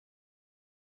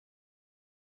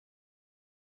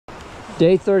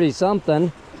Day 30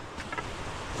 something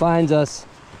finds us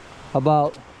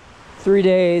about 3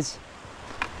 days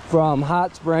from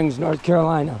Hot Springs, North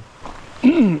Carolina.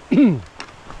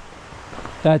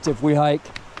 That's if we hike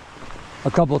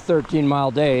a couple 13-mile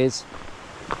days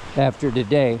after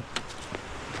today.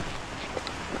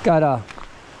 Got a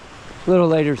little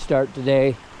later start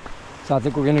today, so I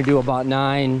think we're gonna do about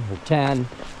 9 or 10.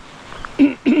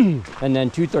 And then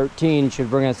 213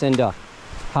 should bring us into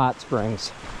Hot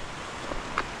Springs.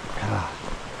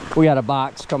 We got a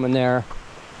box coming there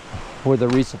with a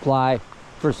resupply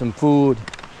for some food.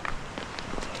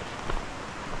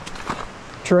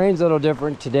 Terrain's a little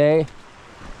different today.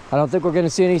 I don't think we're gonna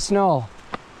see any snow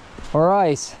or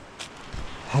ice.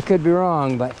 I could be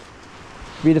wrong, but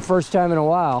it'll be the first time in a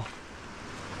while.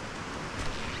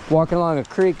 Walking along a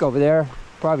creek over there,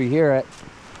 probably hear it.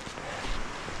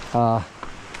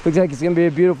 Looks like it's gonna be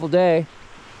a beautiful day.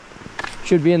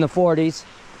 Should be in the 40s,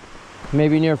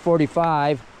 maybe near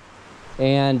 45,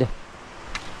 and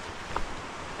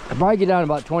I'll probably get down to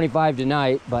about 25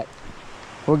 tonight, but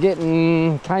we're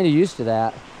getting kind of used to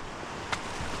that.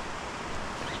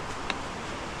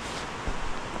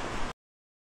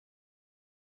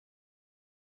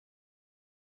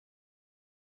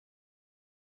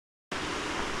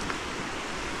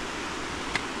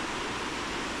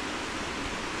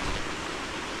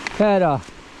 Had a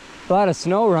lot of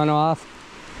snow runoff,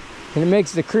 and it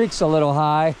makes the creeks a little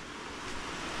high.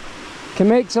 Can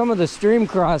make some of the stream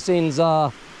crossings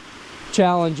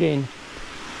challenging.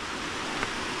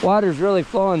 Water's really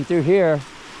flowing through here.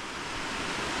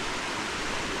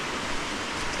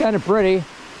 It's kind of pretty.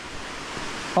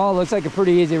 Oh, looks like a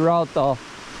pretty easy route though.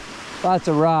 Lots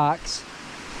of rocks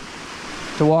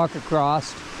to walk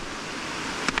across.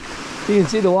 You can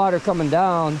see the water coming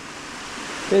down.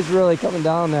 It's really coming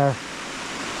down there.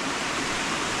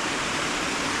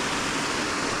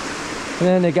 And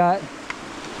then they got,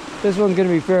 this one's gonna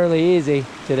be fairly easy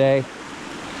today.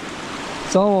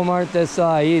 Some of them aren't this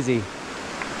easy.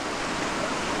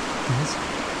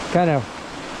 Kind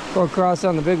of go across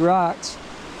on the big rocks.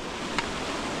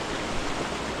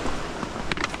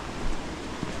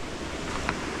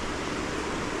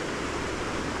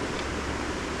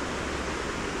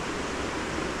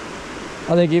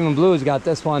 I think even Blue's got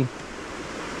this one.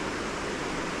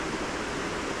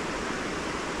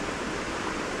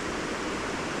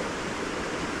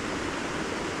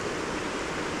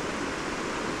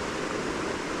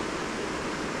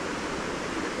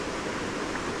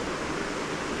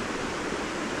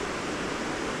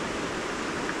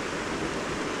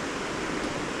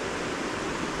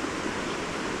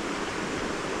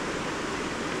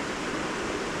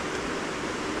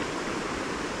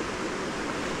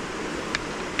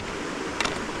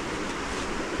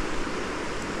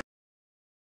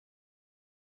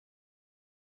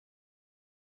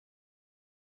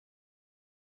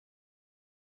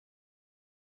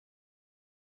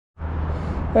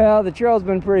 Well, the trail's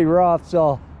been pretty rough,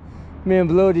 so me and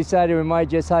Blue decided we might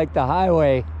just hike the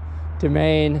highway to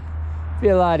Maine. Be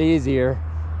a lot easier.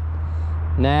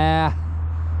 Nah,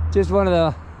 just one of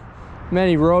the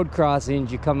many road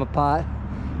crossings you come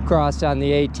across on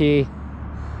the AT.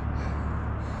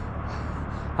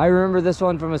 I remember this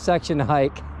one from a section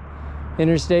hike,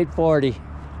 Interstate 40.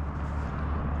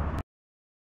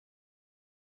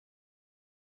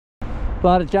 A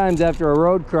lot of times after a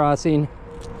road crossing,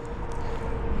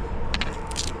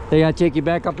 they gotta take you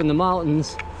back up in the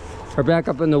mountains or back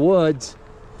up in the woods,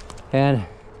 and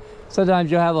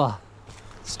sometimes you'll have a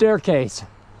staircase.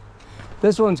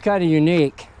 This one's kind of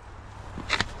unique.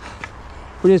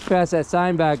 We just passed that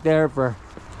sign back there for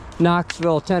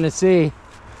Knoxville, Tennessee.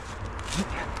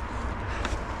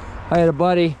 I had a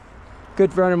buddy,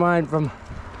 good friend of mine from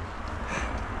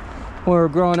when we were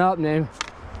growing up, named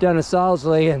Dennis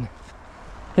Sousley, and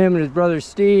him and his brother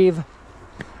Steve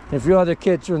and a few other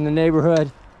kids from the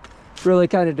neighborhood really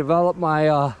kind of developed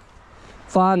my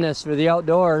fondness for the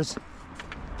outdoors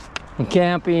and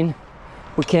camping.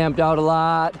 We camped out a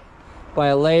lot by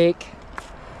a lake.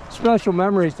 Special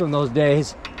memories from those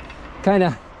days. Kind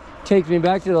of takes me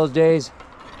back to those days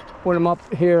when I'm up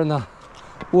here in the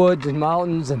woods and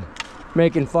mountains and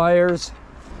making fires.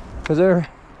 Because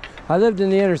I lived in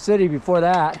the inner city before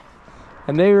that,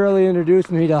 and they really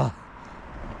introduced me to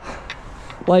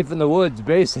life in the woods,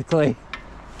 basically.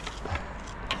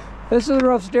 This is a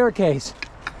rough staircase.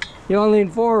 You don't lean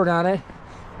forward on it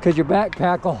because your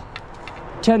backpack will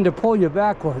tend to pull you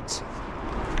backwards.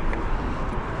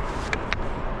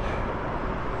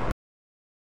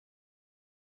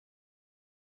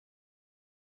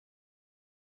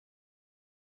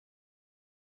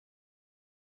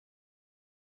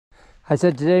 I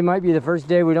said today might be the first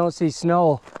day we don't see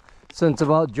snow since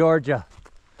about Georgia.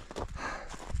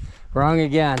 Wrong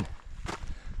again.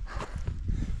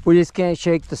 We just can't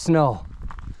shake the snow,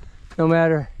 no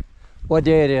matter what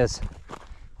day it is,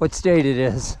 what state it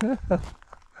is.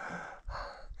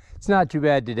 It's not too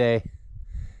bad today,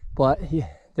 but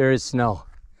there is snow.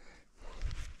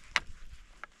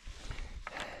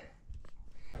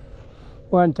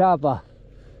 We're on top of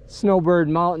Snowbird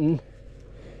Mountain,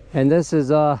 and this is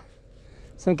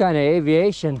some kind of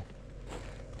aviation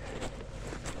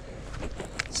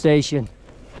station.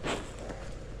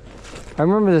 I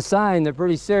remember the sign. They're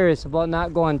pretty serious about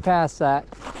not going past that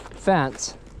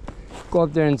fence. Go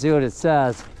up there and see what it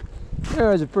says. There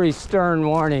was a pretty stern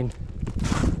warning.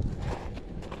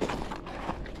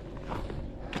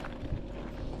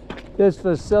 This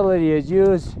facility is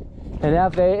used in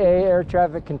FAA air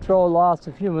traffic control, loss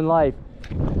of human life.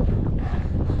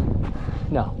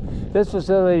 No, this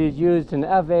facility is used in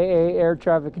FAA air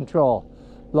traffic control.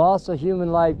 Loss of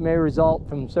human life may result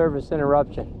from service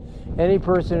interruption. Any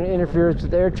person who interferes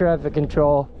with air traffic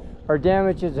control or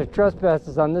damages or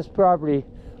trespasses on this property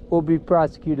will be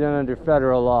prosecuted under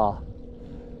federal law.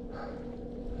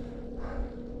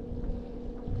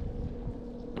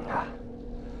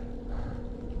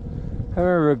 I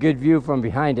remember a good view from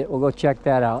behind it. We'll go check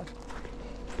that out.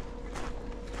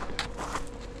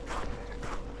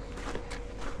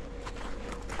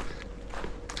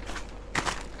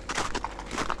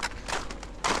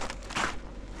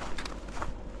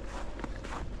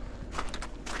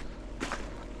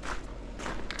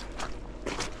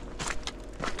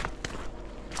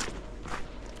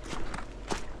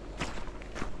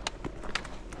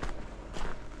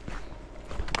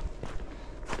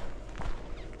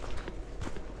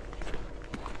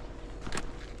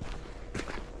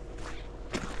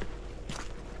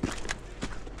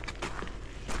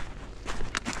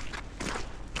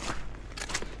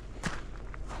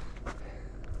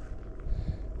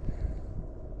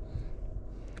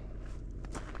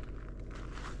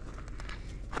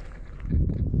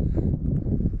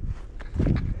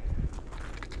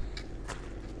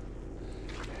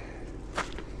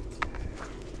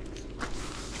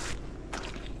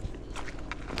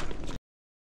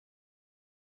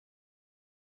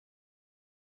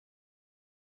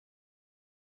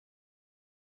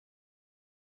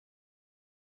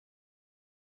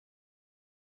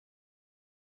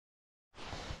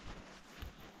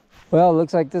 Well, it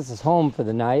looks like this is home for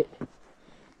the night.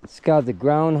 It's got the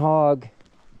Groundhog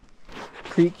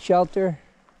Creek shelter,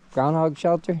 Groundhog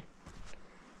shelter.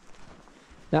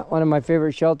 Not one of my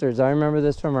favorite shelters. I remember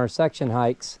this from our section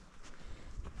hikes.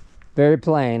 Very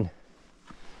plain.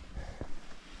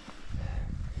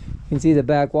 You can see the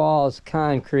back wall is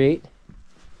concrete.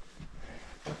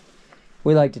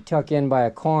 We like to tuck in by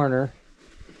a corner.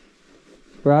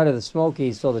 We're out of the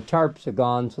Smokies, so the tarps are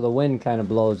gone, so the wind kind of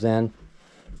blows in.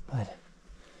 But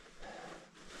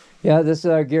yeah, this is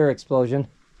our gear explosion.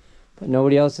 But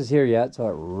nobody else is here yet, so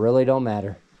it really don't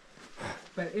matter.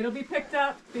 But it'll be picked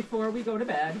up before we go to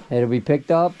bed. It'll be picked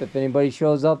up. If anybody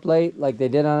shows up late, like they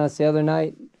did on us the other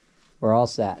night, we're all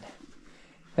set.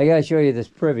 I gotta show you this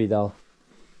privy, though.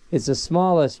 It's the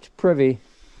smallest privy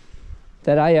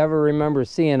that I ever remember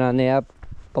seeing on the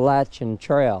Appalachian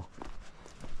Trail.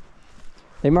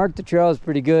 They marked the trails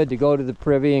pretty good to go to the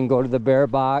privy and go to the bear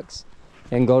box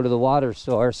and go to the water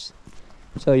source,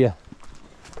 so you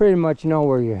pretty much know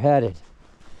where you're headed.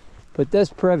 But this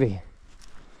privy,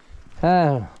 I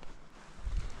don't know,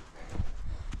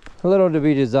 a little to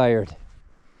be desired.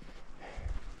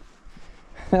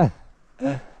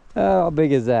 How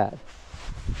big is that?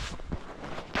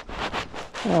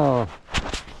 Oh,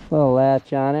 little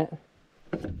latch on it.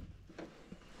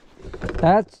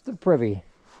 That's the privy.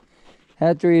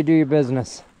 That's where you do your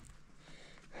business.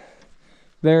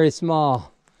 Very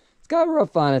small. It's got a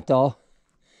roof on it though.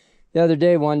 The other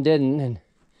day one didn't, and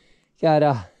got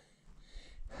a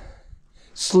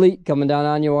sleet coming down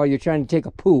on you while you're trying to take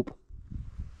a poop.